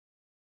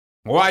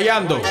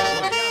Guallando.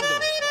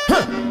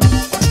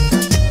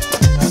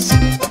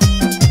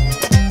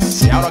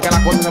 Y ahora que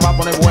la cosa se va a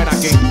poner buena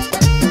aquí.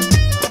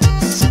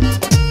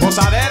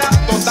 Gozadera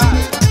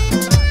total.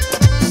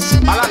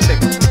 Pa'lante.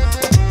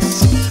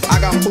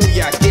 Hagan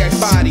bulla, aquí hay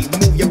party.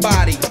 Move your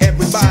body,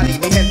 everybody.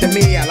 Mi gente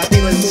mía,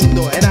 latino el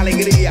mundo, en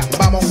alegría.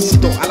 Vamos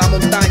juntos a la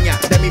montaña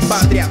de mi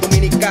patria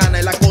dominicana.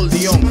 El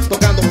acordeón,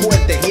 tocando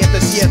fuerte. Y esto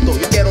es cierto,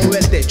 yo quiero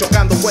verte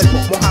chocando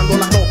cuerpos, mojando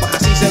las ropas.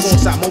 Así se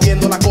goza,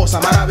 moviendo la cosa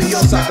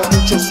maravillosa. Con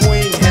mucho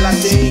swing,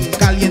 gelatín,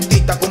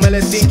 calientita. Con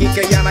el tiki,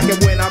 que llana, que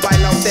buena.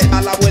 Baila usted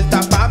a la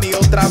vuelta pa' mí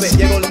otra vez.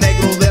 Llegó el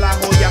negro de la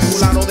joya,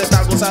 fulano de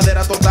esta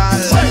gozadera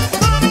total.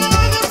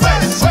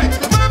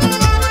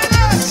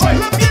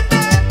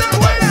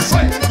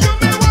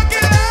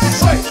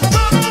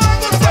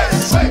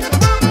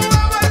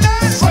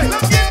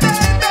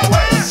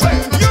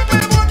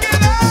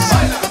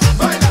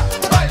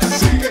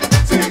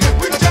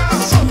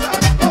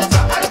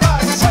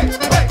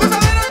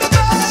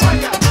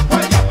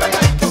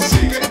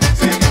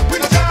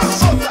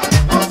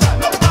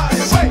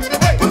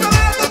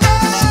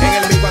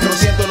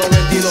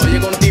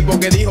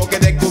 Que dijo que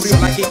descubrió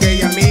la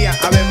quiqueya mía.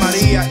 Ave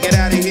María, que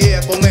era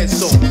dirigida con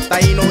eso.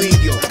 Taíno,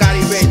 indio,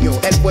 caribeño.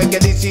 Él fue que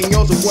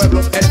diseñó su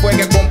pueblo. Él fue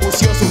que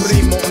compuso su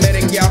ritmo.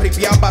 Merengueado,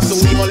 ripiado pa' su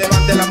hijo.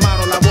 Levante la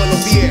mano, lavó los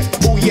pies.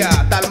 Bulla,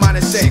 hasta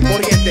amanecer.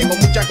 Corriente, con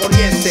mucha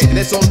corriente.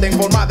 Desorden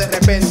forma de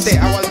repente.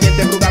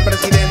 Aguardiente, plural,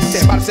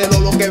 presidente.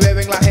 Barceló lo que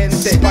beben la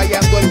gente.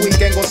 Fallando el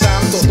weekend,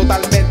 gozando.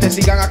 Totalmente,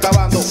 sigan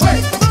acabando.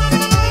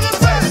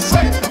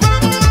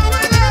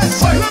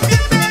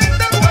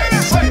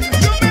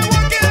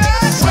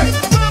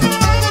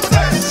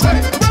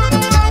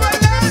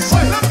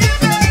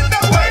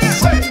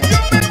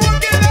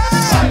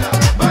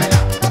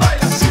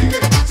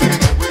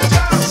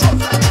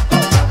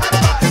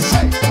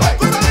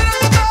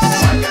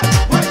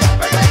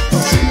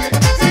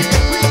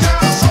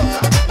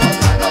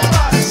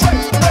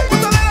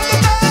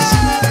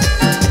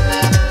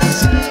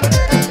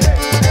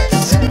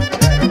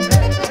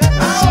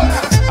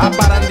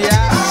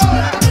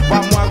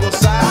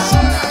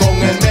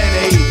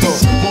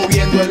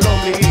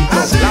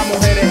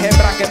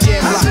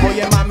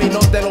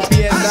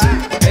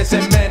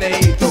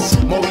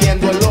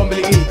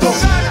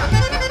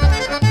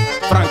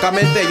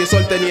 Francamente, yo soy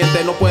el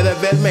teniente, no puedes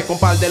verme con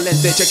par de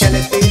lentes. Cheque el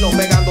estilo,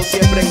 pegando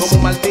siempre como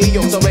un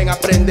martillo. So ven,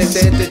 aprende de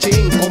este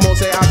chin, cómo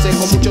se hace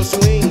con mucho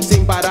swing.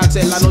 Sin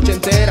pararse la noche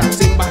entera,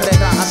 sin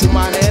barrera, a tu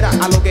manera.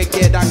 A lo que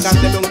quieras,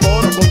 cánteme un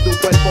coro con tu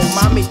cuerpo,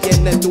 mami,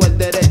 tienes tú el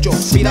derecho.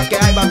 Mira que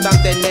hay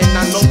bastante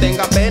nena, no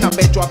tenga pena,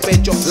 pecho a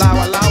pecho.